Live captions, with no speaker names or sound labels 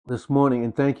this morning,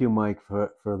 and thank you, Mike,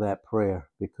 for that prayer,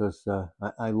 because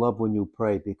I love when you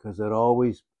pray, because it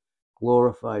always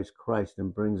glorifies Christ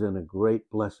and brings in a great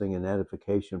blessing and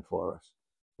edification for us.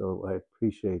 So I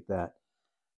appreciate that.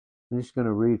 I'm just going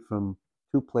to read from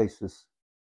two places,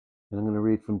 and I'm going to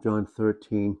read from John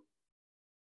 13,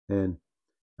 and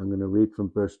I'm going to read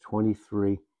from verse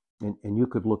 23, and you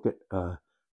could look at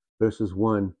verses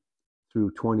 1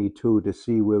 through 22 to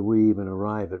see where we even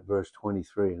arrive at verse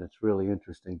 23, and it's really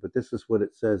interesting. But this is what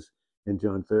it says in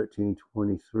John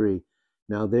 13:23.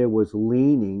 Now there was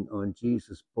leaning on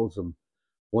Jesus' bosom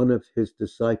one of his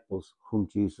disciples whom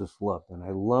Jesus loved. And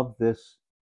I love this.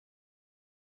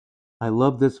 I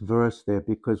love this verse there,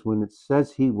 because when it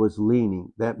says he was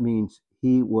leaning, that means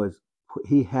he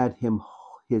had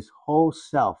his whole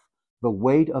self, the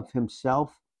weight of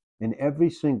himself, and every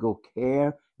single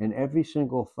care and every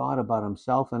single thought about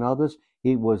himself and others,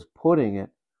 he was putting it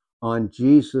on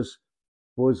Jesus'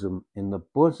 bosom. And the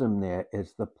bosom there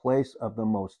is the place of the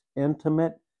most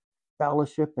intimate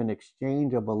fellowship and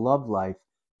exchange of a love life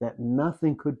that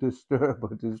nothing could disturb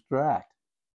or distract.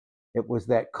 It was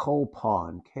that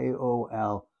kolpon,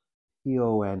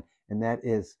 Kolpon, and that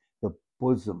is the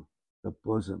bosom, the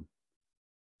bosom.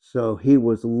 So he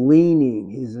was leaning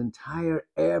his entire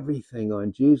everything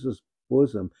on Jesus'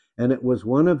 bosom, and it was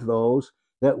one of those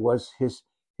that was his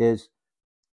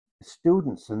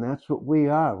students, and that's what we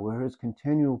are. We're his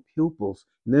continual pupils.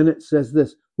 And then it says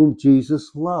this, whom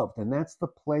Jesus loved, and that's the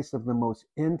place of the most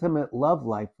intimate love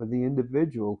life for the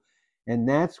individual, and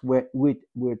that's what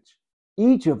which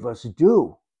each of us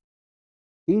do.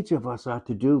 Each of us are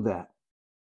to do that.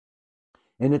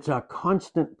 And it's our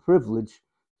constant privilege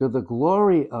to the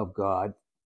glory of God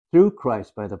through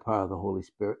Christ by the power of the Holy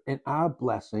Spirit and our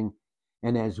blessing.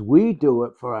 And as we do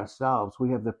it for ourselves, we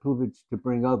have the privilege to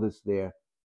bring others there,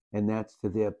 and that's to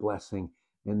their blessing.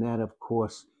 And that, of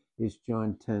course, is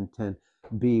John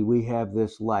 10:10b. We have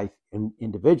this life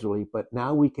individually, but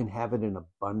now we can have it in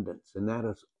abundance. And that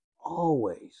is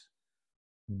always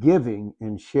giving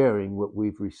and sharing what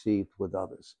we've received with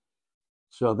others.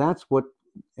 So that's what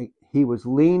he was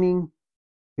leaning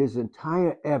his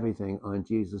entire everything on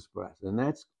Jesus' breast. And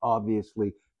that's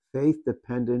obviously faith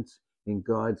dependence in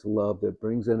God's love that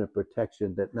brings in a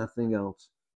protection that nothing else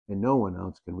and no one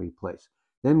else can replace.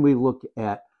 Then we look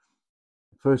at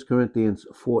 1 Corinthians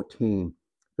 14.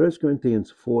 1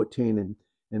 Corinthians 14,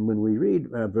 and when we read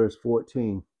verse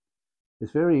 14,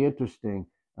 it's very interesting.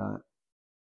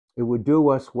 It would do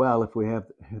us well if we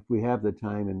have the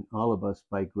time, and all of us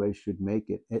by grace should make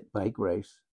it by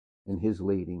grace and his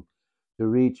leading, to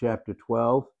read chapter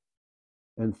 12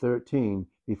 and 13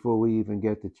 before we even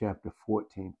get to chapter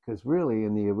 14. Because really,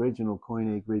 in the original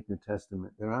Koine Greek New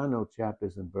Testament, there are no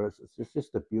chapters and verses. It's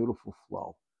just a beautiful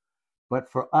flow.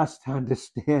 But for us to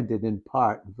understand it in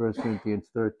part, in 1 Corinthians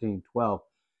 13:12,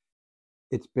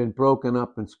 it's been broken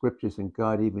up in scriptures, and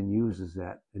God even uses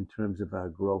that in terms of our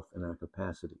growth and our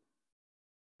capacity.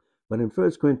 But in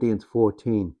 1 Corinthians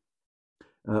 14,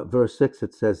 verse 6,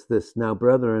 it says this, now,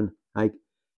 brethren,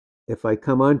 if I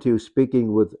come unto you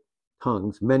speaking with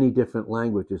tongues, many different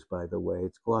languages, by the way,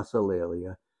 it's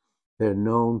glossolalia, they're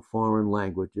known foreign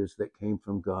languages that came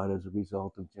from God as a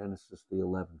result of Genesis, the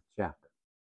 11th chapter.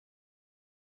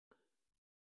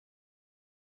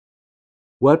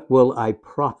 What will I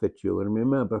profit you? And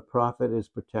remember, profit is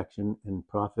protection, and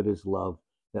profit is love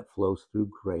that flows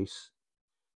through grace.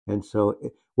 And so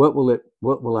what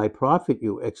will I profit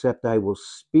you, except I will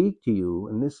speak to you,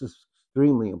 and this is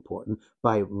extremely important,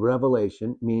 by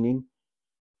revelation, meaning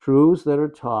truths that are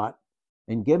taught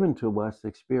and given to us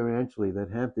experientially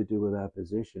that have to do with our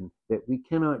position that we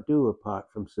cannot do apart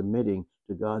from submitting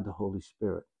to God the Holy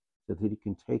Spirit, so that he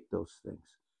can take those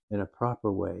things in a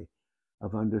proper way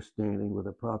of understanding with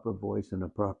a proper voice and a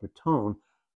proper tone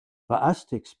for us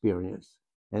to experience,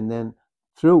 and then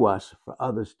through us for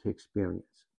others to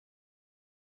experience.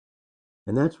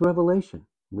 And that's revelation.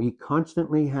 We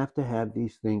constantly have to have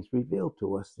these things revealed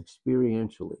to us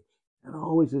experientially. It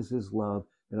always is his love,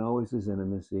 it always is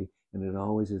intimacy, and it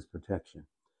always is protection.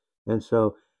 And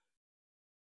so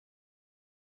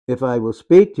if I will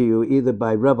speak to you either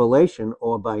by revelation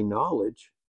or by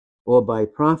knowledge or by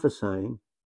prophesying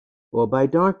or by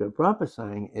doctrine.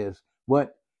 Prophesying is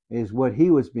what he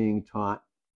was being taught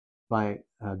by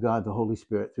God the Holy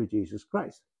Spirit through Jesus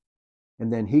Christ.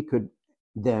 And then he could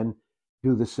then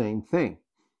do the same thing.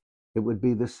 It would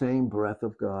be the same breath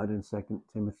of God in 2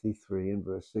 Timothy 3 and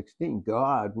verse 16.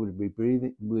 God would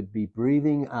be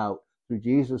breathing out through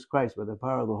Jesus Christ by the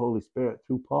power of the Holy Spirit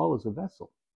through Paul as a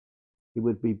vessel. He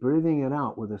would be breathing it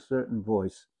out with a certain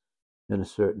voice and a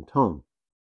certain tone.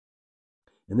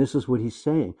 And this is what he's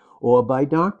saying, or by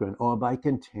doctrine, or by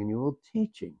continual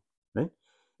teaching, right?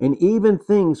 And even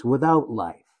things without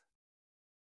life,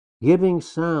 giving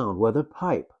sound, whether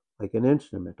pipe, like an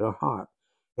instrument, or harp,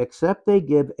 except they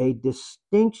give a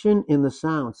distinction in the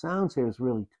sound. Sounds here is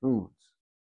really tunes.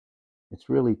 It's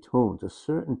really tunes, a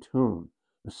certain tune,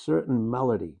 a certain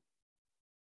melody.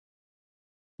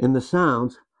 In the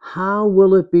sounds, how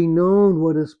will it be known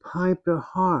what is piped or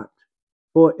harped?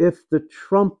 For if the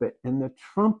trumpet, and the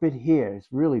trumpet here is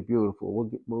really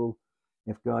beautiful. We'll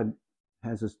if God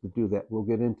has us to do that, we'll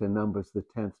get into Numbers, the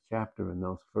 10th chapter, in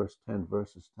those first 10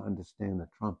 verses to understand the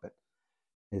trumpet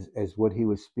as what he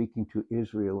was speaking to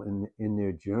Israel in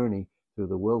their journey through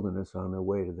the wilderness on their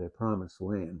way to their promised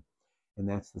land. And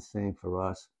that's the same for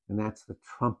us. And that's the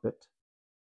trumpet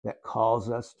that calls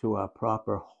us to our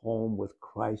proper home with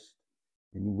Christ.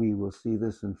 And we will see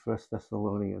this in 1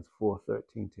 Thessalonians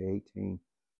 4:13 to 18.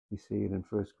 We see it in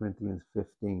 1 Corinthians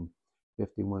 15,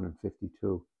 51 and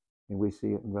 52. And we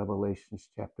see it in Revelations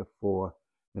chapter 4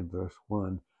 and verse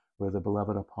 1, where the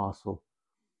beloved apostle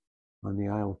on the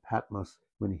Isle of Patmos,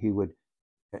 when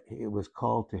it was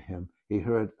called to him, he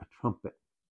heard a trumpet.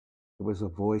 It was a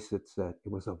voice that said,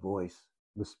 it was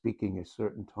speaking a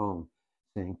certain tone,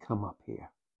 saying, come up here.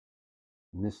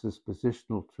 And this is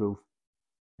positional truth,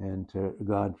 and to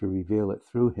God to reveal it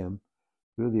through him,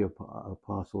 through the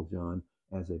Apostle John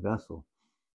as a vessel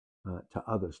to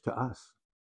others, to us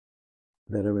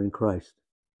that are in Christ.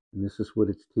 And this is what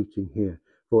it's teaching here.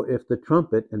 For if the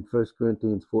trumpet in 1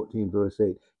 Corinthians 14 verse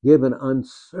 8 give an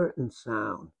uncertain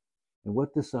sound, and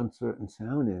what this uncertain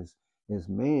sound is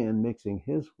man mixing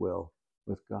his will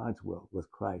with God's will,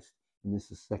 with Christ. And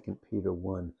this is 2 Peter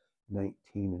 1, 19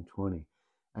 and 20.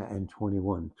 And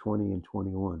 21, 20 and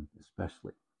 21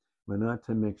 especially. We're not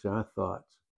to mix our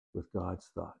thoughts with God's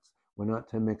thoughts. We're not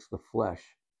to mix the flesh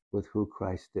with who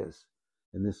Christ is.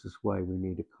 And this is why we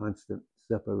need a constant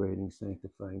separating,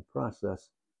 sanctifying process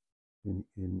in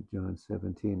John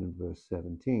 17 and verse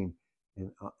 17.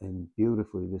 And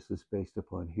beautifully, this is based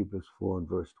upon Hebrews 4 and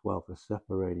verse 12, a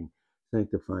separating,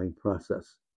 sanctifying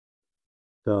process.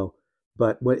 So,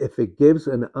 but if it gives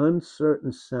an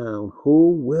uncertain sound,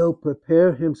 who will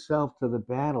prepare himself to the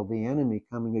battle, the enemy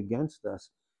coming against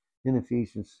us, in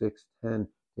Ephesians 6:10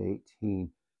 to 18,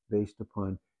 based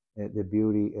upon the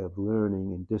beauty of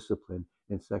learning and discipline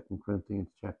in 2 Corinthians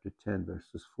chapter 10,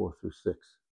 verses 4 through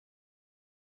 6.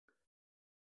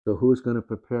 So who's going to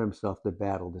prepare himself to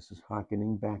battle? This is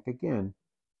hearkening back again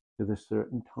to the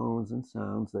certain tones and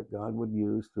sounds that God would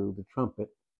use through the trumpet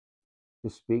to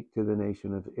speak to the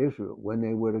nation of Israel, when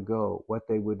they were to go, what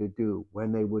they were to do,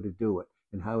 when they were to do it,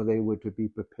 and how they were to be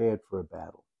prepared for a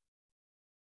battle,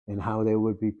 and how they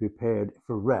would be prepared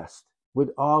for rest,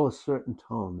 with all a certain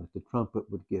tone that the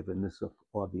trumpet would give. And this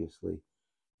obviously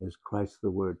is Christ the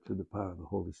Word through the power of the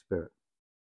Holy Spirit.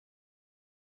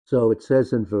 So it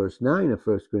says in verse 9 of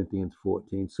 1 Corinthians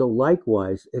 14, so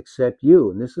likewise, except you,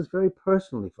 and this is very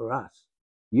personally for us,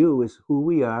 you is who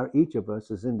we are, each of us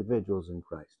as individuals in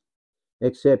Christ.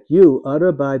 Except you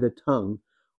utter by the tongue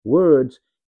words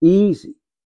easy.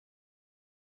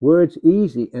 Words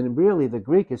easy. And really the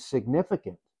Greek is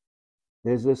significant.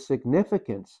 There's a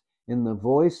significance in the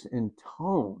voice and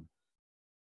tone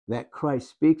that Christ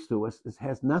speaks to us. It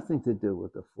has nothing to do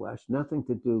with the flesh, nothing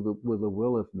to do with the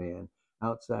will of man,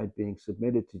 outside being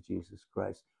submitted to Jesus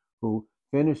Christ, who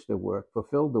finished the work,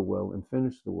 fulfilled the will, and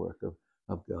finished the work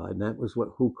of God. And that was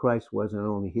who Christ was, and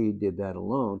only he did that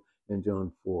alone in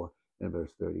John 4 and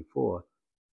verse 34,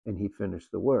 and he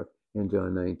finished the work in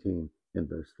John 19 and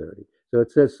verse 30. So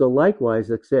it says, so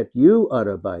likewise, except you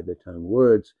utter by the tongue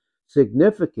words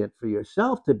significant for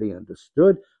yourself to be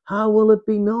understood, how will it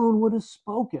be known what is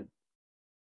spoken?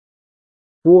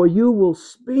 For you will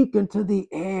speak into the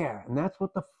air, and that's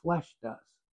what the flesh does.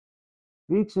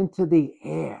 Speaks into the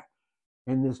air,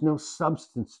 and there's no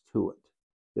substance to it.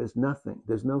 There's nothing.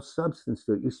 There's no substance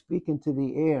to it. You speak into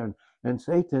the air, and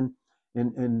Satan,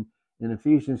 in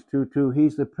Ephesians 2:2,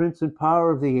 he's the prince and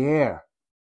power of the air,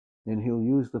 and he'll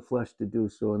use the flesh to do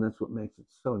so, and that's what makes it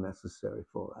so necessary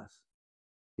for us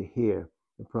to hear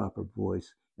the proper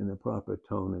voice and the proper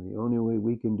tone. And the only way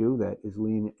we can do that is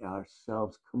lean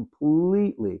ourselves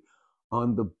completely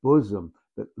on the bosom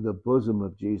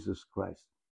of Jesus Christ.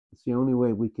 It's the only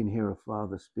way we can hear a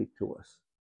father speak to us,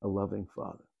 a loving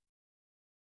father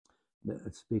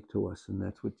that speak to us. And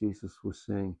that's what Jesus was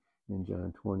saying in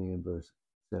John 20 and verse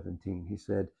 17. He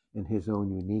said in his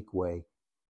own unique way,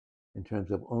 in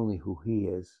terms of only who he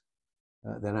is,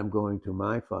 that I'm going to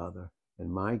my Father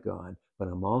and my God, but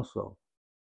I'm also,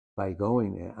 by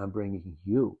going there, I'm bringing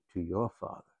you to your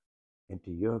Father and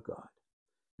to your God.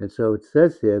 And so it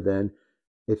says here then,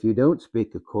 if you don't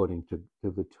speak according to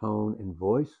the tone and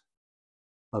voice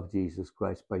of Jesus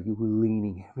Christ, by you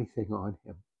leaning everything on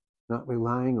him, not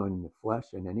relying on the flesh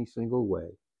in any single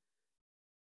way,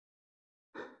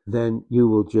 then you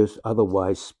will just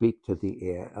otherwise speak to the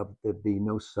air. There'd be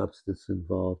no substance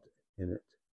involved in it.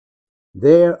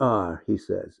 There are, he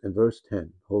says in verse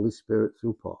 10, Holy Spirit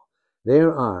through Paul,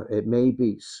 there are, it may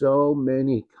be, so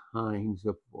many kinds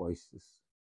of voices,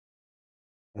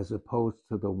 as opposed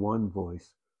to the one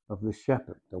voice of the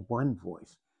shepherd, the one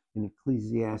voice. In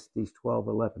Ecclesiastes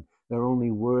 12:11, there are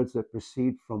only words that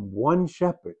proceed from one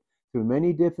shepherd through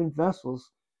many different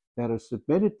vessels that are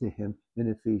submitted to him in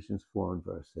Ephesians 4 and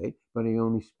verse 8, but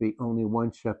only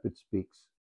one shepherd speaks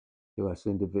to us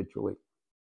individually.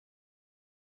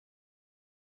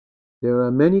 There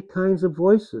are many kinds of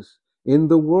voices in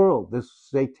the world, this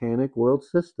satanic world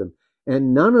system,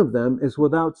 and none of them is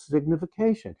without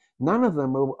signification. None of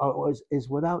them is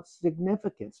without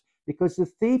significance, because the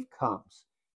thief comes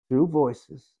through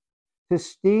voices to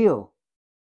steal,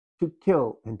 to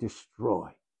kill, and destroy.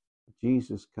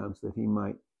 Jesus comes that he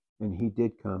might, and he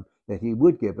did come, that he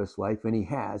would give us life, and he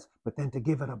has, but then to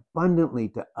give it abundantly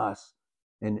to us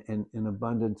and in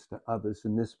abundance to others.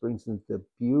 And this brings into the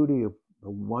beauty of the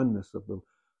oneness of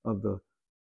the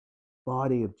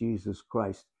body of Jesus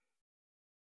Christ,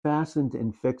 fastened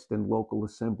and fixed in local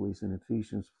assemblies in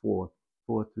Ephesians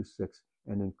 4:4-6,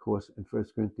 and of course in 1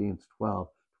 Corinthians 12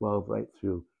 right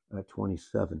through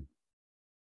 27.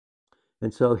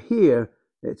 And so here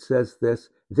it says this,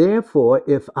 therefore,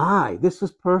 if I, this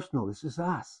is personal, this is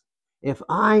us, if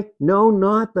I know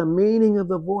not the meaning of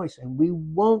the voice, and we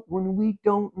won't when we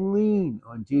don't lean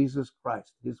on Jesus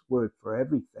Christ, his word for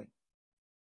everything,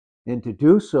 and to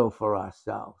do so for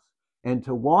ourselves, and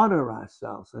to water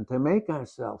ourselves, and to make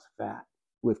ourselves fat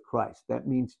with Christ. That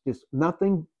means just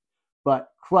nothing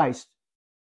but Christ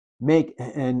make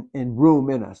and room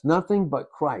in us. Nothing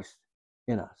but Christ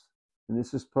in us. And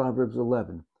this is Proverbs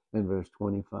 11 and verse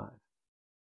 25.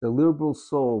 The liberal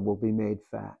soul will be made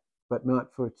fat, but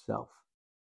not for itself,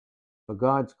 for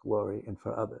God's glory and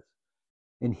for others.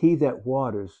 And he that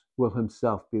waters will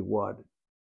himself be watered.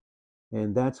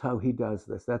 And that's how he does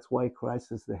this. That's why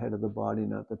Christ is the head of the body,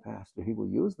 not the pastor. He will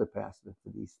use the pastor for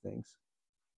these things.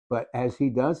 But as he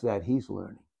does that, he's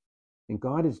learning. And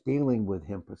God is dealing with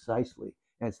him precisely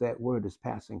as that word is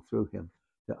passing through him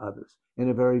to others in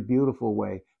a very beautiful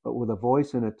way, but with a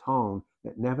voice and a tone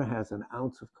that never has an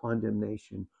ounce of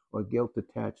condemnation or guilt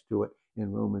attached to it.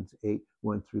 In Romans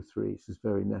 8:1-3, this is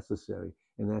very necessary.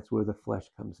 And that's where the flesh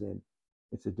comes in.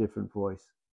 It's a different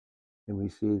voice. And we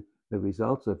see the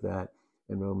results of that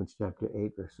in Romans chapter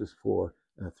 8, verses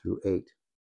 4-8.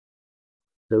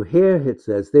 So here it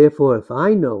says, therefore, if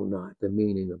I know not the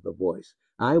meaning of the voice,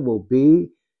 I will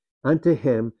be unto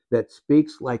him that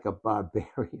speaks like a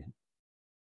barbarian.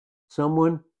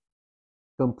 Someone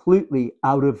completely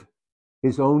out of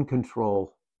his own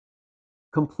control.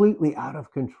 Completely out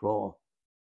of control.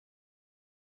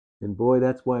 And boy,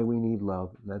 that's why we need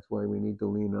love. That's why we need to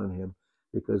lean on him,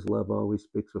 because love always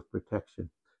speaks of protection,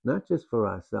 not just for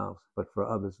ourselves, but for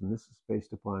others. And this is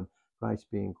based upon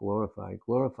Christ being glorified,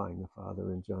 glorifying the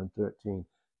Father in John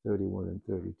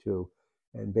 13:31-32.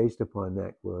 And based upon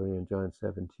that glory in John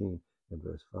 17 and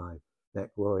verse 5,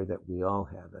 that glory that we all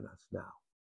have in us now,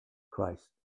 Christ,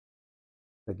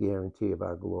 a guarantee of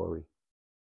our glory.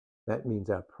 That means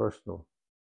our personal,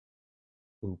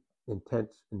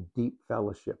 intense and deep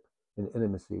fellowship and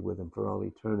intimacy with him for all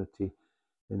eternity.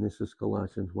 And this is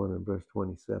Colossians 1 and verse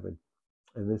 27.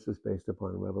 And this is based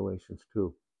upon Revelations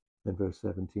 2 and verse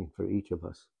 17 for each of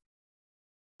us.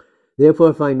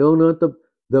 Therefore, if I know not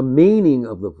the meaning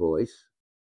of the voice,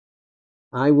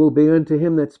 I will be unto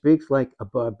him that speaks like a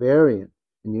barbarian.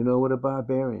 And you know what a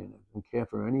barbarian is. Doesn't care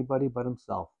for anybody but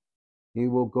himself. He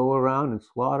will go around and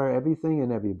slaughter everything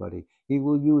and everybody. He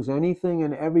will use anything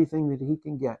and everything that he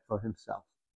can get for himself.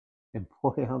 And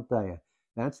boy, I'll tell you,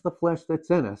 that's the flesh that's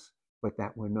in us, but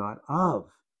that we're not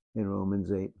of, in Romans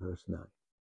 8, verse 9.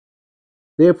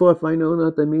 Therefore, if I know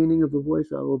not the meaning of the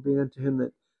voice, I will be unto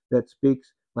him that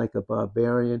speaks like a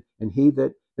barbarian, and he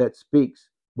that speaks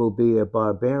will be a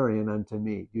barbarian unto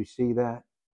me. Do you see that?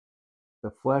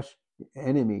 The flesh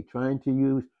enemy trying to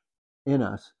use in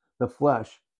us the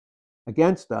flesh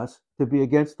against us to be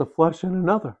against the flesh in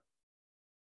another.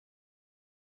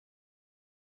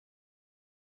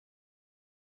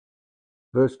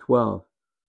 Verse 12,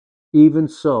 even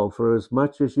so, for as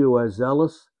much as you are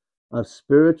zealous of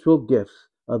spiritual gifts,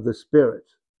 of the Spirit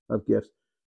of gifts,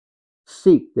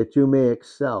 seek that you may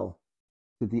excel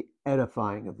to the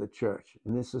edifying of the church.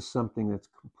 And this is something that's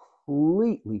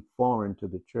completely foreign to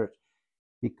the church.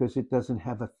 because it doesn't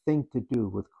have a thing to do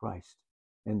with Christ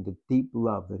and the deep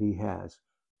love that he has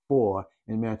for,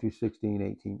 in Matthew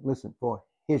 16:18, listen, for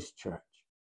his church.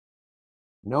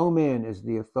 No man is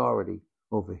the authority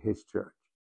over his church.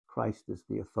 Christ is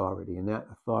the authority, and that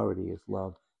authority is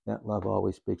love. That love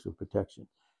always speaks of protection.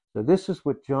 So this is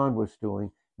what John was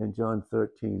doing in John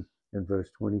 13 and verse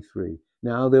 23.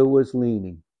 Now there was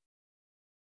leaning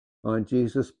on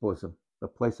Jesus' bosom, the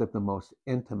place of the most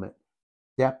intimate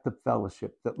depth of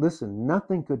fellowship, that, listen,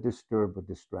 nothing could disturb or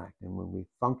distract. And when we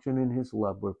function in his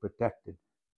love, we're protected,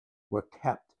 we're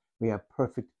kept, we have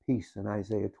perfect peace in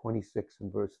Isaiah 26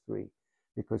 and verse 3,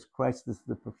 because Christ is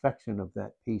the perfection of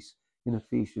that peace in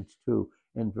Ephesians 2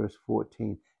 and verse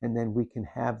 14. And then we can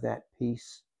have that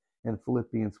peace in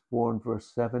Philippians 4 and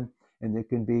verse 7, and there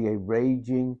can be a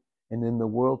raging, and in the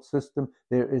world system,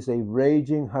 there is a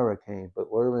raging hurricane,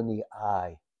 but we're in the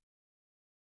eye.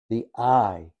 The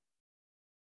eye,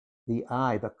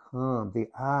 the calm, the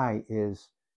eye is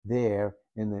there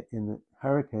in the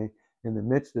hurricane, in the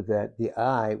midst of that, the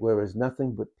eye, where is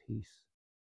nothing but peace.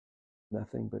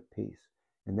 Nothing but peace.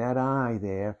 And that eye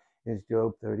there is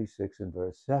Job 36 and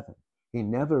verse 7. He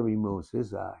never removes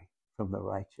his eye from the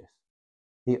righteous.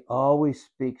 He always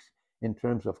speaks in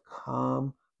terms of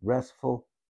calm, restful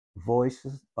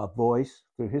voices, a voice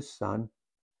through his Son,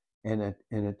 and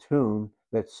a tune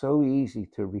that's so easy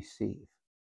to receive.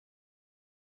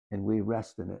 And we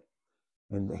rest in it.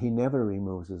 And he never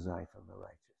removes his eye from the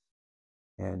righteous.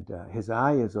 And his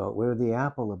eye is all, we're the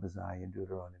apple of his eye in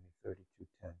Deuteronomy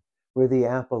 32:10. We're the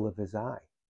apple of his eye.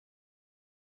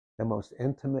 The most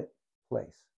intimate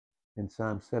place in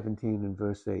Psalm 17 and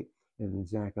verse 8, and in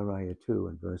Zechariah 2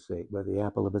 and verse 8, we're the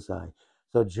apple of his eye.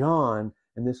 So John,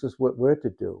 and this is what we're to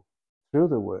do through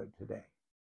the word today.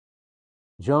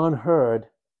 John heard,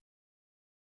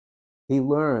 he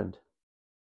learned,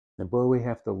 and boy, we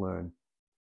have to learn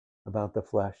about the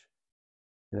flesh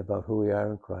and about who we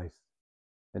are in Christ.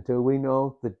 Until we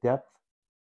know the depth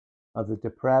of the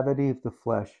depravity of the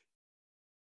flesh,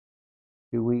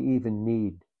 do we even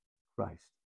need Christ?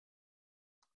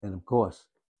 And of course,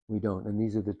 we don't. And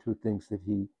these are the two things that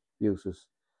he uses.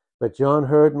 But John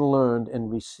heard and learned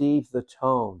and received the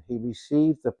tone. He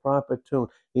received the proper tune.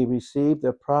 He received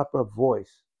the proper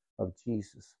voice of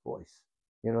Jesus' voice.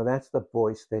 You know, that's the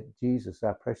voice that Jesus,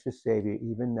 our precious Savior,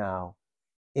 even now,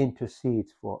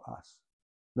 intercedes for us.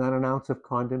 Not an ounce of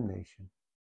condemnation.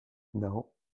 No.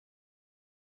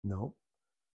 No.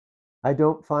 I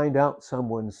don't find out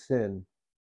someone's sin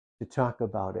to talk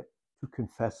about it, to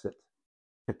confess it,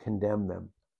 to condemn them,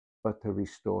 but to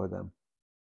restore them,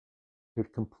 to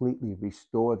completely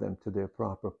restore them to their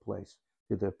proper place,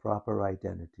 to their proper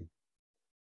identity.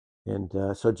 And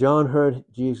so John heard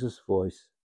Jesus' voice.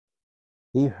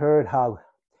 He heard how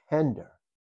tender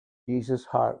Jesus'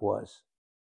 heart was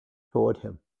toward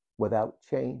him, without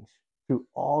change, through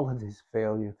all of his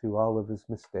failure, through all of his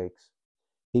mistakes.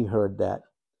 He heard that.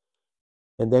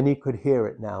 And then he could hear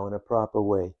it now in a proper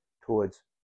way towards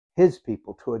his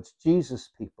people, towards Jesus'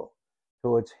 people,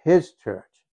 towards his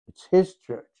church. It's his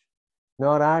church,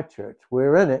 not our church.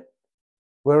 We're in it,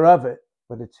 we're of it,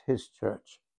 but it's his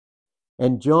church.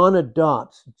 And John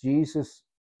adopts Jesus'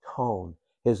 tone,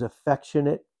 his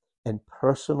affectionate and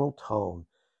personal tone.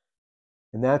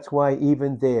 And that's why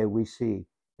even there we see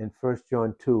in 1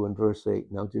 John 2 and verse 8,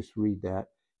 and I'll just read that,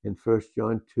 in 1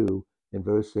 John 2 and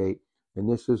verse 8, and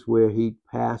this is where he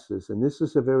passes, and this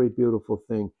is a very beautiful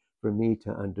thing for me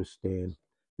to understand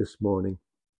this morning.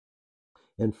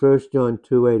 In 1 John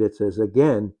 2:8 it says,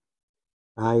 again,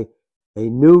 a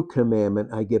new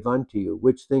commandment I give unto you,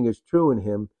 which thing is true in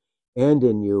him and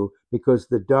in you, because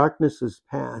the darkness is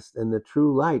past and the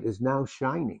true light is now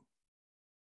shining.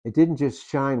 It didn't just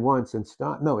shine once and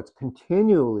stop. No, it's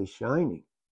continually shining.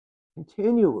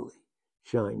 Continually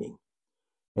shining.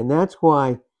 And that's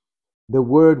why the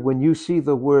word, when you see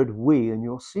the word we, and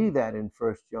you'll see that in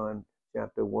 1 John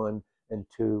chapter 1 and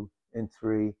 2 and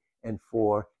 3 and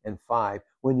 4 and 5,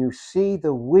 when you see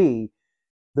the we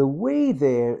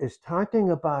there is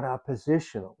talking about our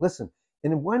positional. Listen,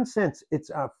 in one sense, it's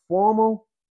our formal,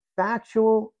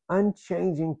 factual,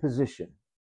 unchanging position.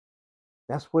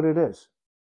 That's what it is.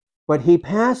 But he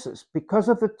passes, because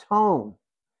of the tone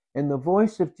and the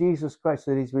voice of Jesus Christ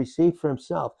that he's received for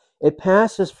himself, it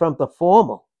passes from the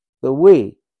formal, the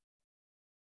we,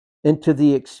 into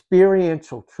the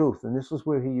experiential truth. And this is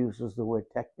where he uses the word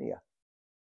teknia.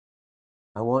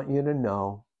 I want you to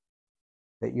know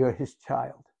that you're his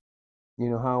child. You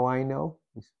know how I know?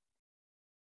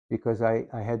 Because I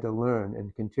had to learn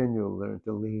and continue to learn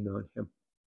to lean on him.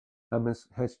 I'm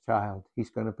his child.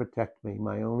 He's going to protect me.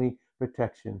 My only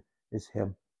protection is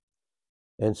him.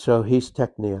 And so he's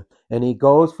teknia. And he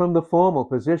goes from the formal,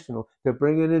 positional, to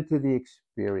bring it into the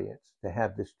experience, to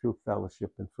have this true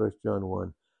fellowship in 1 John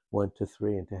 1,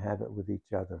 1-3, and to have it with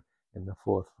each other in the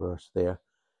 4th verse there.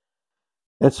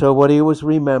 And so what he was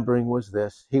remembering was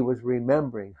this. He was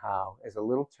remembering how, as a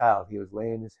little child, he was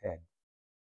laying his head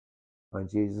on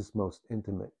Jesus' most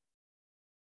intimate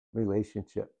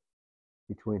relationship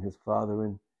between his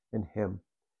Father and him,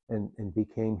 and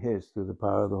became his through the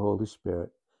power of the Holy Spirit.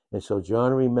 And so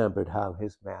John remembered how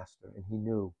his master, and he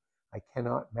knew, I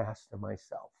cannot master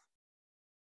myself.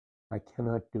 I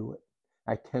cannot do it.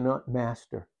 I cannot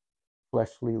master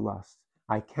fleshly lusts.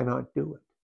 I cannot do it.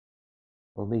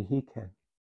 Only he can.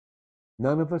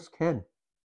 None of us can.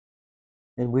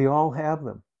 And we all have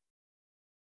them.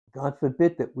 God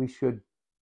forbid that we should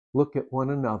look at one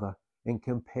another and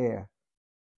compare.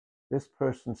 This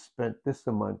person spent this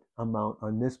amount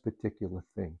on this particular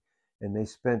thing, and they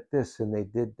spent this and they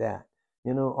did that.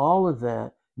 All of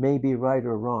that may be right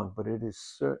or wrong, but it is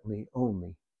certainly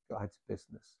only God's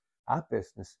business. Our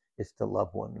business is to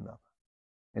love one another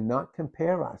and not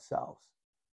compare ourselves,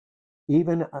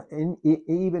 even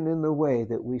in the way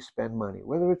that we spend money,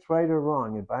 whether it's right or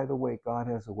wrong. And by the way, God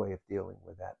has a way of dealing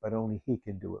with that, but only he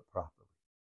can do it properly.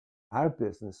 Our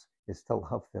business is to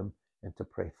love them and to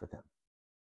pray for them.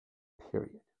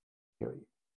 Period.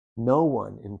 No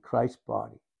one in Christ's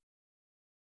body,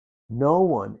 no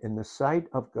one in the sight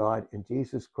of God in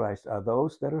Jesus Christ are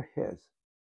those that are his.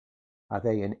 Are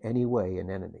they in any way an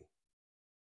enemy?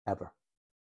 Ever.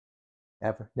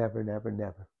 Ever, never, never,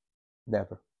 never,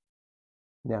 never,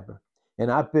 never. And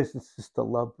our business is to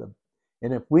love them.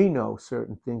 And if we know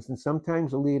certain things, and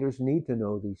sometimes the leaders need to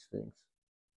know these things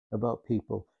about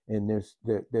people and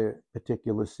their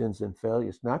particular sins and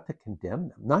failures, not to condemn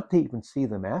them, not to even see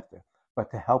them after,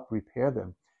 but to help repair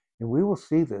them. And we will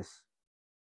see this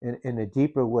in a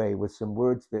deeper way with some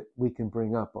words that we can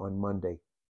bring up on Monday,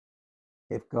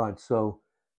 if God so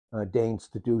deigns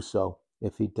to do so,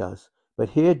 if he does. But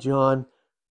here John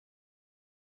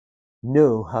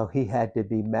knew how he had to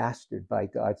be mastered by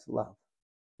God's love.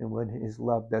 And when his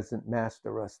love doesn't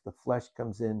master us, the flesh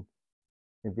comes in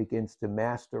and begins to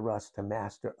master us, to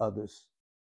master others.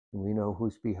 And we know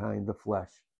who's behind the flesh.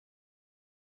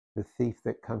 The thief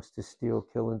that comes to steal,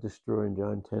 kill, and destroy in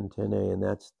John 10:10a, and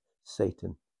that's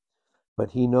Satan.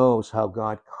 But he knows how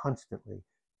God constantly,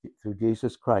 through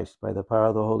Jesus Christ, by the power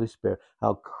of the Holy Spirit,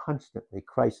 how constantly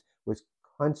Christ was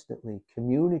constantly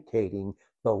communicating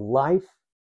the life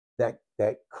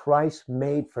that Christ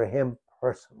made for him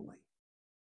personally.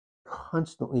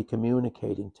 Constantly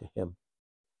communicating to him,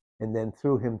 and then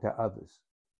through him to others.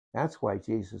 That's why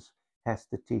Jesus has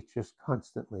to teach us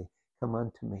constantly, come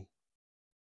unto me,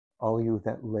 all you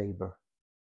that labor.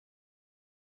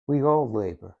 We all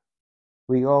labor.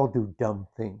 We all do dumb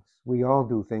things. We all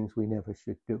do things we never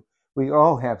should do. We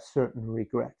all have certain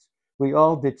regrets. We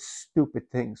all did stupid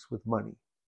things with money.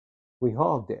 We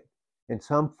all did, in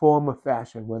some form or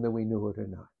fashion, whether we knew it or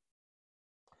not.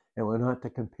 And we're not to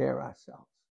compare ourselves.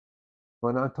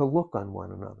 We're not to look on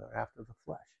one another after the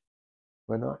flesh.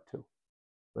 We're not to.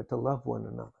 We're to love one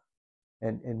another.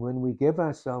 And when we give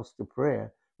ourselves to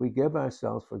prayer, we give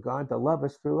ourselves for God to love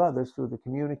us through others, through the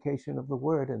communication of the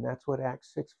word. And that's what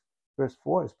Acts 6 verse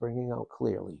 4 is bringing out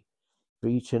clearly for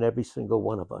each and every single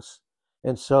one of us.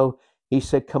 And so he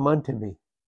said, come unto me,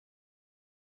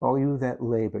 all you that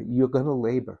labor. You're going to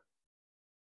labor.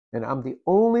 And I'm the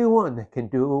only one that can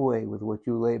do away with what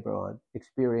you labor on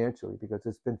experientially, because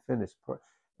it's been finished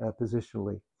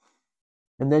positionally.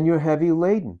 And then you're heavy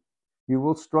laden. You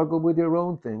will struggle with your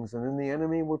own things, and then the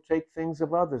enemy will take things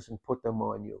of others and put them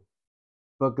on you.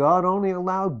 But God only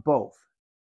allowed both,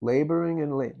 laboring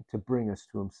and laden, to bring us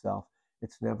to himself.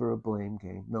 It's never a blame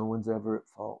game. No one's ever at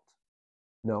fault.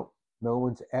 No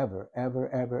one's ever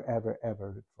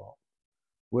at fault.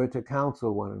 We're to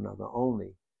counsel one another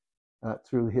only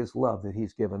through his love that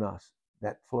he's given us,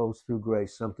 that flows through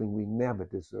grace, something we never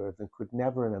deserved and could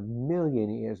never in a million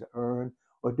years earn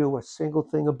or do a single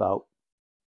thing about.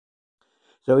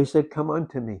 So he said, come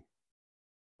unto me,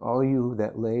 all you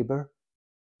that labor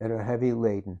and are heavy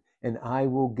laden, and I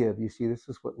will give. You see, this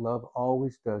is what love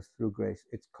always does through grace.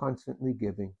 It's constantly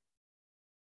giving.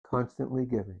 Constantly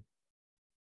giving.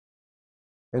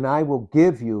 And I will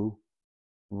give you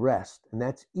rest. And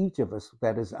that's each of us,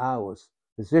 that is ours,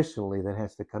 positionally, that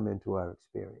has to come into our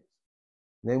experience.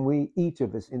 And then we, each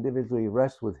of us, individually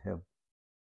rest with him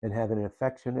and have an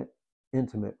affectionate,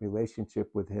 intimate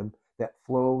relationship with him that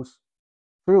flows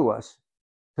through us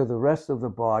to the rest of the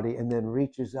body and then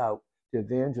reaches out to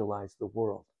evangelize the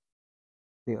world,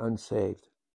 the unsaved.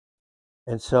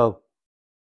 And so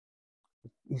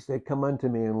he said, come unto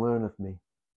me and learn of me.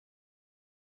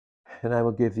 and I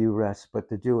will give you rest. But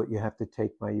to do it, you have to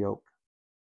take my yoke.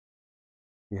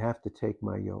 You have to take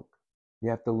my yoke. You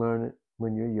have to learn it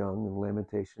when you're young in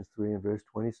Lamentations 3 and verse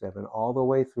 27, all the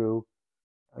way through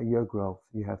your growth.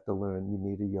 You have to learn you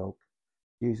need a yoke.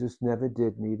 Jesus never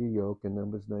did need a yoke in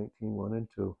Numbers 19, 1 and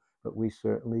 2, but we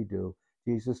certainly do.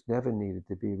 Jesus never needed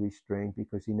to be restrained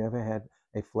because he never had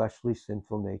a fleshly,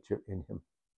 sinful nature in him.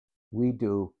 We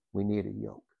do. We need a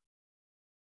yoke.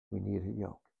 We need a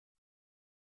yoke.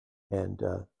 And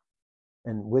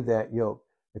with that yoke,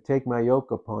 take my yoke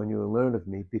upon you and learn of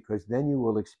me, because then you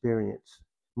will experience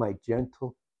my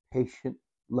gentle, patient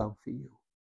love for you.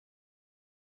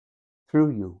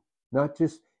 Through you, not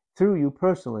just through you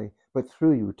personally, but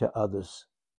through you to others.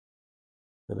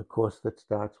 And of course, that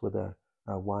starts with our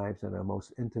wives and our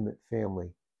most intimate family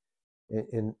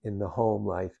in the home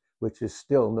life, which is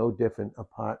still no different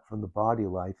apart from the body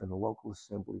life and the local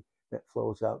assembly that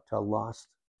flows out to a lost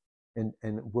and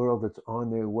world that's on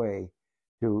their way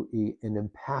to an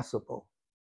impassable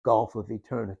gulf of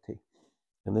eternity.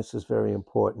 And this is very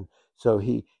important. So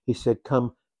he said,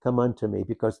 come unto me,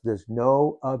 because there's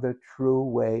no other true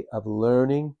way of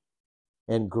learning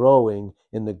and growing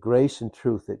in the grace and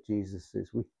truth that Jesus is.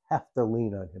 We have to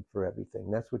lean on him for everything.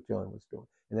 That's what John was doing,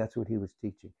 and that's what he was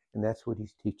teaching, and that's what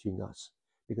he's teaching us.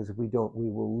 Because if we don't, we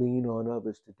will lean on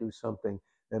others to do something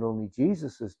that only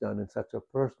Jesus has done in such a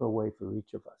personal way for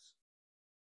each of us.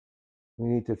 We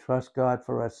need to trust God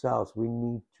for ourselves. We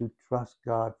need to trust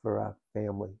God for our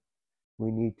family.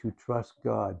 We need to trust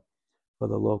God for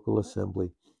the local assembly.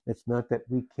 It's not that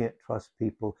we can't trust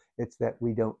people. It's that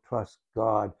we don't trust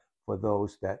God for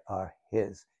those that are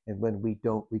his. And when we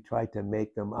don't, we try to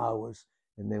make them ours,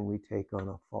 and then we take on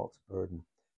a false burden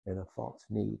and a false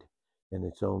need. And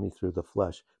it's only through the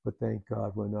flesh. But thank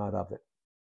God we're not of it.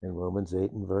 In Romans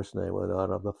 8 and verse 9, we're not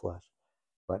of the flesh.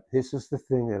 But this is the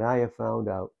thing that I have found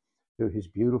out through his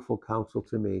beautiful counsel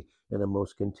to me in a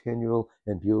most continual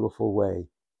and beautiful way.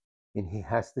 And he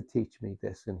has to teach me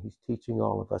this, and he's teaching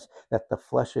all of us, that the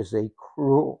flesh is a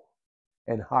cruel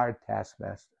and hard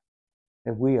taskmaster.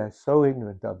 And we are so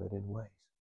ignorant of it in ways.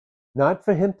 Not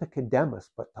for him to condemn us,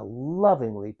 but to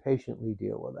lovingly, patiently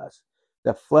deal with us.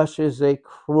 The flesh is a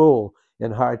cruel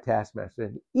and hard taskmaster.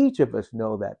 And each of us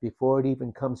know that before it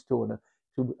even comes to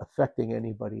affecting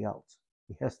anybody else.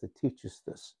 He has to teach us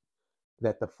this.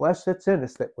 That the flesh that's in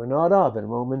us, that we're not of, in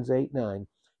Romans 8:9,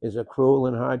 is a cruel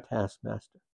and hard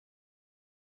taskmaster.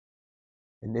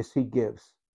 And this he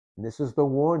gives. And this is the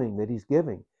warning that he's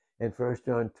giving in 1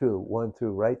 John 2, 1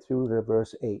 through right through to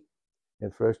verse 8. In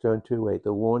 1 John 2:8,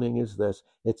 the warning is this.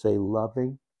 It's a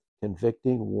loving,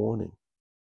 convicting warning.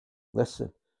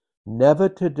 Listen, never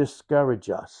to discourage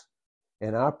us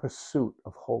in our pursuit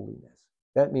of holiness.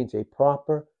 That means a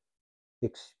proper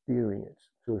experience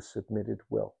through a submitted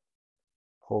will.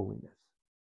 Holiness.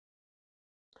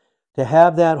 To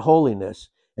have that holiness,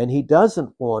 and he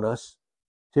doesn't want us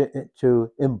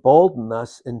to embolden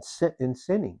us in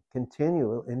sinning,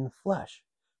 continue in the flesh.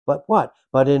 But what?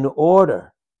 But in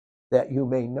order that you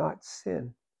may not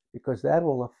sin, because that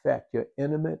will affect your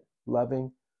intimate,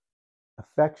 loving,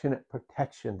 affectionate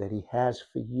protection that he has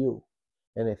for you.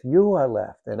 And if you are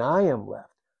left, and I am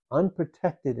left,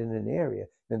 unprotected in an area,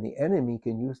 then the enemy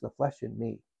can use the flesh in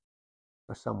me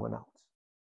for someone else.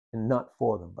 And not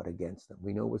for them, but against them.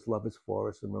 We know his love is for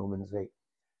us in Romans 8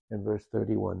 and verse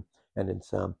 31, and in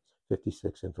Psalm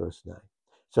 56 and verse 9.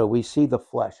 So we see the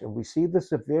flesh, and we see the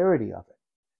severity of it.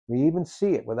 We even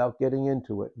see it without getting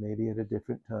into it, maybe at a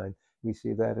different time. We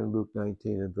see that in Luke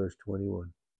 19 and verse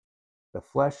 21. The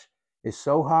flesh is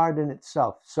so hard in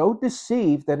itself, so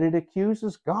deceived that it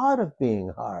accuses God of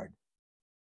being hard.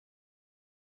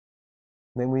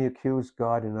 Then we accuse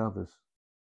God in others.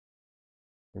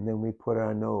 And then we put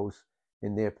our nose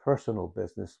in their personal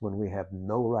business when we have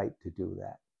no right to do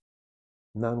that.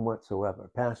 None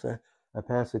whatsoever. A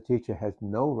pastor teacher has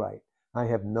no right. I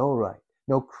have no right.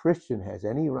 No Christian has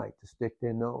any right to stick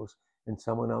their nose in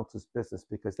someone else's business,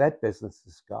 because that business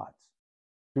is God's.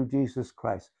 Through Jesus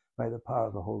Christ, by the power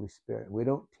of the Holy Spirit. We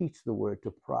don't teach the word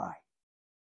to pry,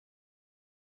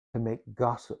 to make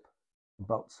gossip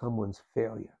about someone's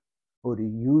failure, or to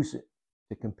use it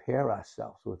to compare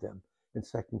ourselves with them. In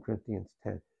 2 Corinthians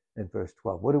 10 and verse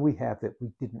 12. What do we have that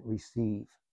we didn't receive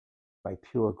by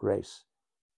pure grace?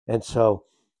 And so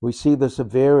we see the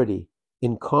severity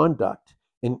in conduct,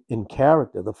 in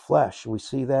character, the flesh. We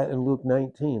see that in Luke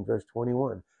 19, verse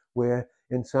 21, where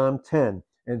in Psalm 10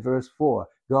 and verse 4,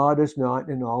 God is not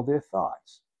in all their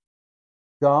thoughts.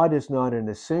 God is not in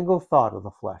a single thought of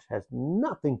the flesh. Has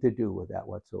nothing to do with that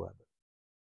whatsoever.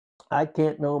 I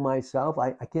can't know myself.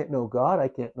 I can't know God. I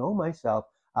can't know myself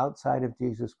outside of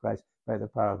Jesus Christ by the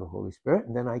power of the Holy Spirit,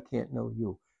 and then I can't know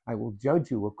you. I will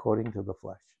judge you according to the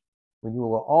flesh, when you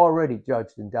were already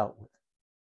judged and dealt with.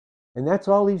 And that's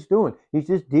all he's doing. He's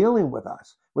just dealing with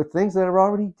us, with things that are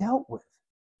already dealt with.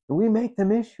 And we make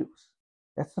them issues.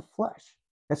 That's the flesh.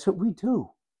 That's what we do.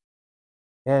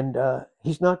 And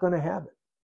he's not going to have it.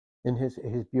 In his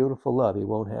beautiful love, he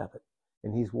won't have it.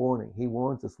 And he's warning. He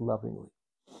warns us lovingly.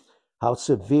 How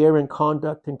severe in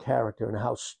conduct and character, and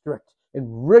how strict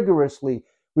and rigorously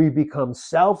we become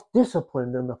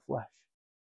self-disciplined in the flesh.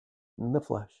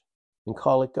 And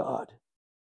call it God.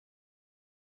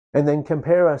 And then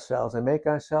compare ourselves and make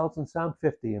ourselves in Psalm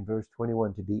 50 and verse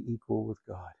 21 to be equal with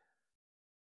God.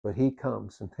 But he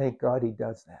comes, and thank God he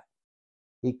does that.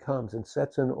 He comes and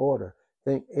sets an order.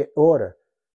 The order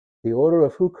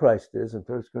of who Christ is in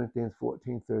 1 Corinthians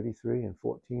 14:33 and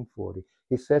 14:40.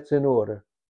 He sets in order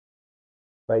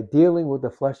by dealing with the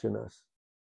flesh in us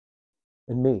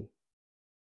and me.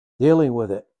 Dealing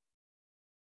with it.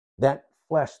 That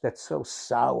flesh that's so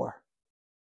sour,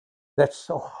 that's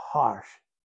so harsh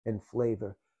in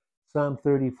flavor. Psalm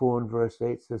 34 and verse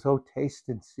 8 says, "Oh, taste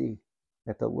and see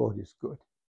that the Lord is good."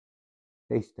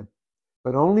 Taste him.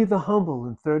 But only the humble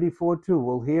in 34:2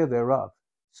 will hear thereof.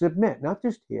 Submit, not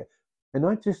just hear, and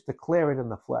not just declare it in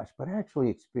the flesh, but actually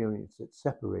experience it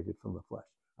separated from the flesh,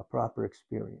 a proper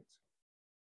experience.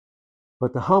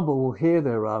 But the humble will hear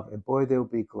thereof, and boy, they'll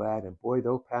be glad, and boy,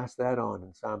 they'll pass that on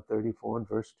in Psalm 34 and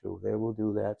verse 2. They will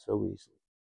do that so easily.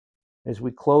 As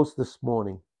we close this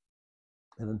morning,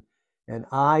 and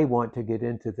I want to get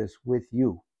into this with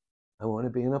you. I want to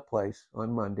be in a place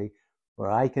on Monday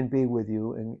where I can be with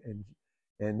you,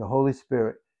 and the Holy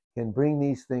Spirit can bring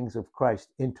these things of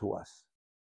Christ into us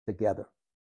together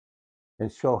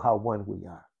and show how one we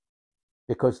are.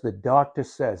 Because the doctor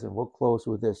says, and we'll close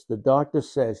with this, the doctor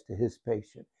says to his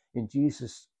patient, and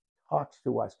Jesus talks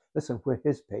to us, listen, we're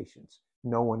his patients,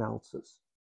 no one else's.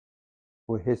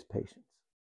 We're his patients.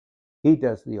 He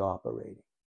does the operating.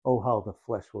 Oh, how the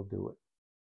flesh will do it.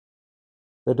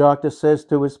 The doctor says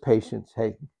to his patients,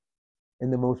 hey,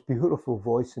 in the most beautiful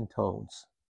voice and tones,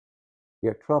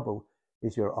 your trouble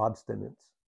is your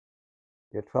obstinance.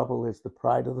 Your trouble is the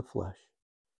pride of the flesh.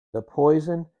 The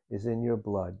poison is in your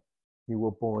blood. You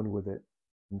were born with it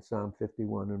in Psalm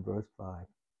 51 and verse 5.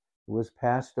 It was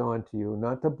passed on to you,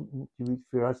 not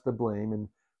for us to blame in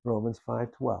Romans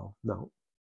 5:12. No.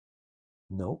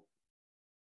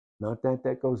 Not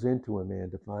that goes into a man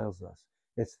defiles us.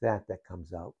 It's that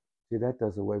comes out. See, that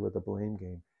does away with the blame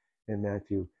game in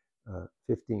Matthew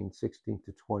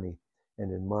 15:16-20,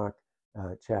 and in Mark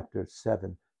chapter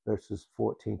 7, verses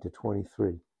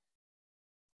 14-23.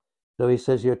 So he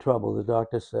says, your trouble, the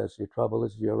doctor says, your trouble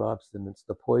is your obstinance.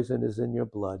 The poison is in your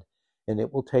blood, and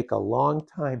it will take a long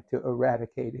time to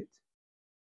eradicate it.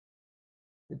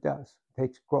 It does. It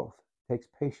takes growth. It takes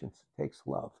patience. It takes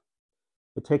love.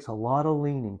 It takes a lot of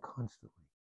leaning constantly.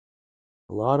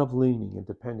 A lot of leaning and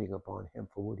depending upon him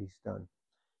for what he's done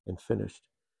and finished.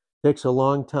 It takes a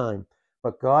long time.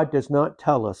 But God does not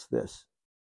tell us this.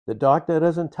 The doctor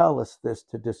doesn't tell us this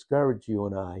to discourage you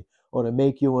and I, or to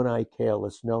make you and I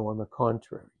careless. No, on the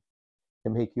contrary, to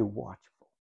make you watchful.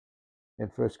 In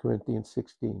 1 Corinthians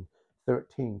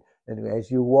 16:13, and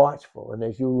as you watchful and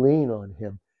as you lean on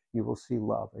him, you will see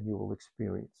love and you will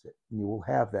experience it. And you will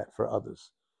have that for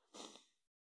others.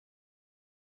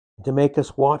 To make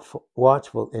us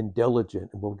watchful and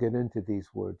diligent, and we'll get into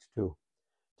these words too.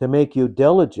 To make you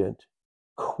diligent,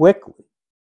 quickly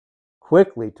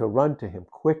to run to him,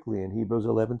 quickly in Hebrews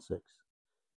 11:6.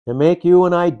 To make you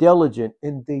and I diligent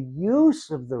in the use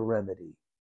of the remedy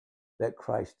that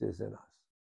Christ is in us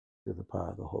through the power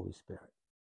of the Holy Spirit.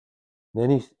 And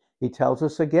then he tells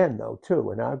us again, though,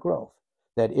 too, in our growth,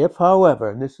 that if, however,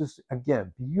 and this is,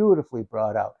 again, beautifully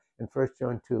brought out in 1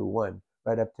 John 2:1,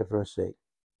 right up to verse 8.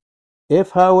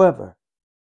 If, however,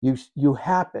 you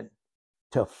happen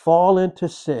to fall into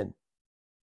sin,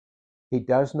 he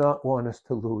does not want us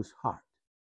to lose heart,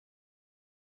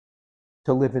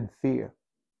 to live in fear,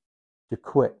 to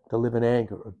quit, to live in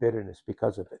anger or bitterness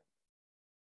because of it.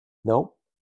 No,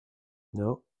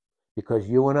 because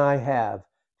you and I have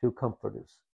two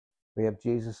comforters. We have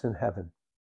Jesus in heaven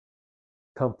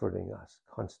comforting us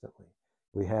constantly.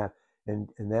 We have,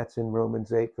 and that's in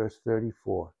Romans 8, verse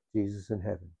 34, Jesus in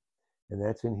heaven. And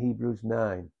that's in Hebrews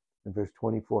 9 and verse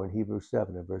 24, and Hebrews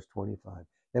 7 and verse 25.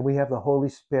 Then we have the Holy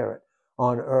Spirit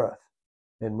on earth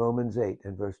in Romans 8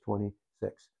 and verse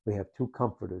 26. We have two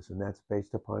comforters, and that's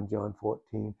based upon John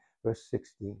 14, verse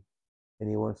 16. And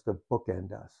he wants to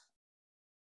bookend us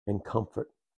in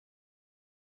comfort.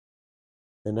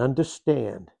 And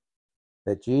understand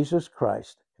that Jesus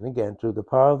Christ And again, through the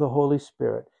power of the Holy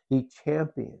Spirit, he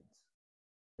champions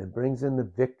and brings in the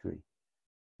victory.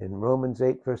 In Romans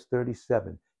 8, verse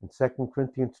 37, in 2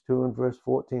 Corinthians 2 and verse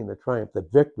 14, the triumph, the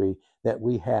victory that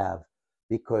we have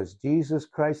because Jesus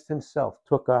Christ himself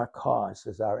took our cause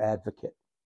as our advocate.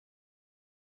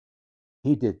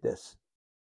 He did this.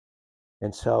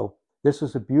 And so this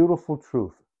is a beautiful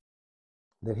truth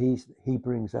that he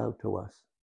brings out to us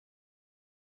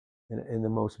in the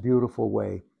most beautiful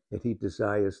way that he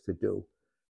desires to do.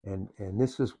 And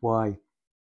this is why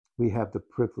we have the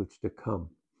privilege to come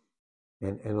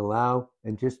and allow,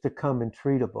 and just to come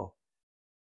entreatable,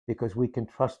 because we can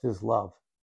trust his love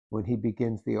when he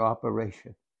begins the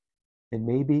operation. And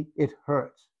maybe it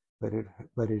hurts, but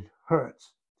it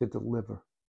hurts to deliver.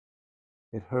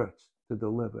 It hurts to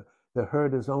deliver. The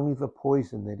hurt is only the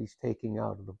poison that he's taking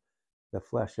out of the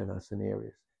flesh in us in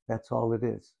areas. That's all it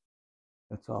is.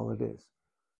 That's all it is.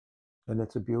 And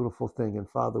it's a beautiful thing. And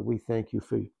Father, we thank you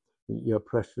for your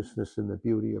preciousness and the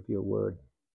beauty of your word,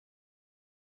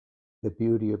 the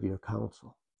beauty of your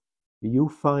counsel. You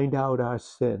find out our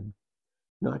sin,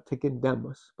 not to condemn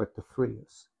us, but to free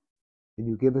us. And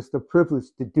you give us the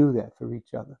privilege to do that for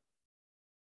each other.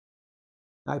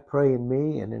 I pray in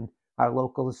me and in our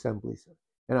local assemblies,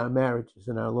 in our marriages,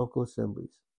 in our local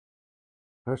assemblies,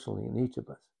 personally in each of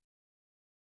us,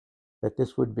 that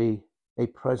this would be a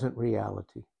present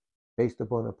reality based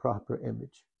upon a proper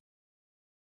image.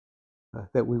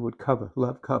 That we would cover.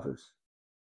 Love covers.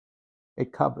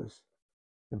 It covers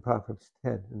in Proverbs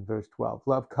 10 and verse 12.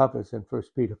 Love covers in 1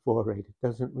 Peter 4:8. It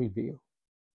doesn't reveal.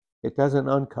 It doesn't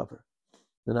uncover.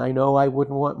 And I know I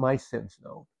wouldn't want my sins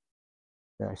known.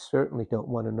 And I certainly don't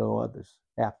want to know others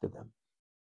after them.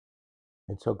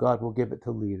 And so God will give it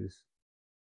to leaders,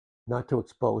 not to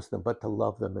expose them, but to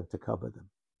love them and to cover them.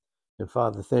 And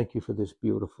Father, thank you for this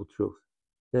beautiful truth.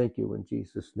 Thank you in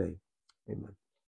Jesus' name. Amen.